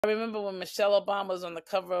I remember when Michelle Obama was on the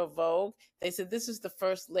cover of Vogue, they said, "This is the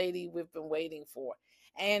first lady we've been waiting for."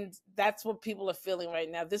 And that's what people are feeling right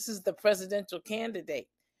now. This is the presidential candidate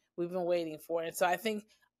we've been waiting for. And so I think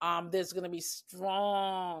there's going to be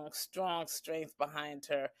strong strength behind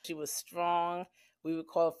her. She was strong. We would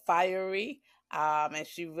call it fiery. And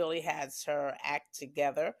she really has her act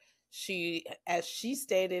together. She, as she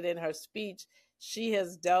stated in her speech, she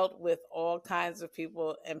has dealt with all kinds of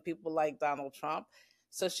people and people like Donald Trump.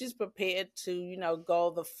 So she's prepared to,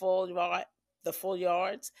 go the full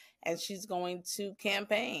yards, and she's going to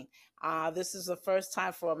campaign. This is the first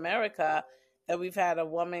time for America that we've had a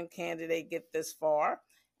woman candidate get this far.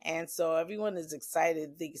 And so everyone is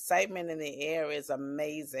excited. The excitement in the air is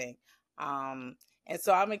amazing. And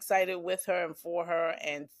so I'm excited with her and for her.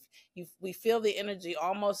 And we feel the energy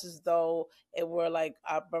almost as though it were like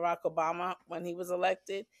Barack Obama when he was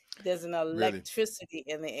elected. There's an Really? electricity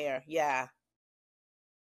in the air. Yeah.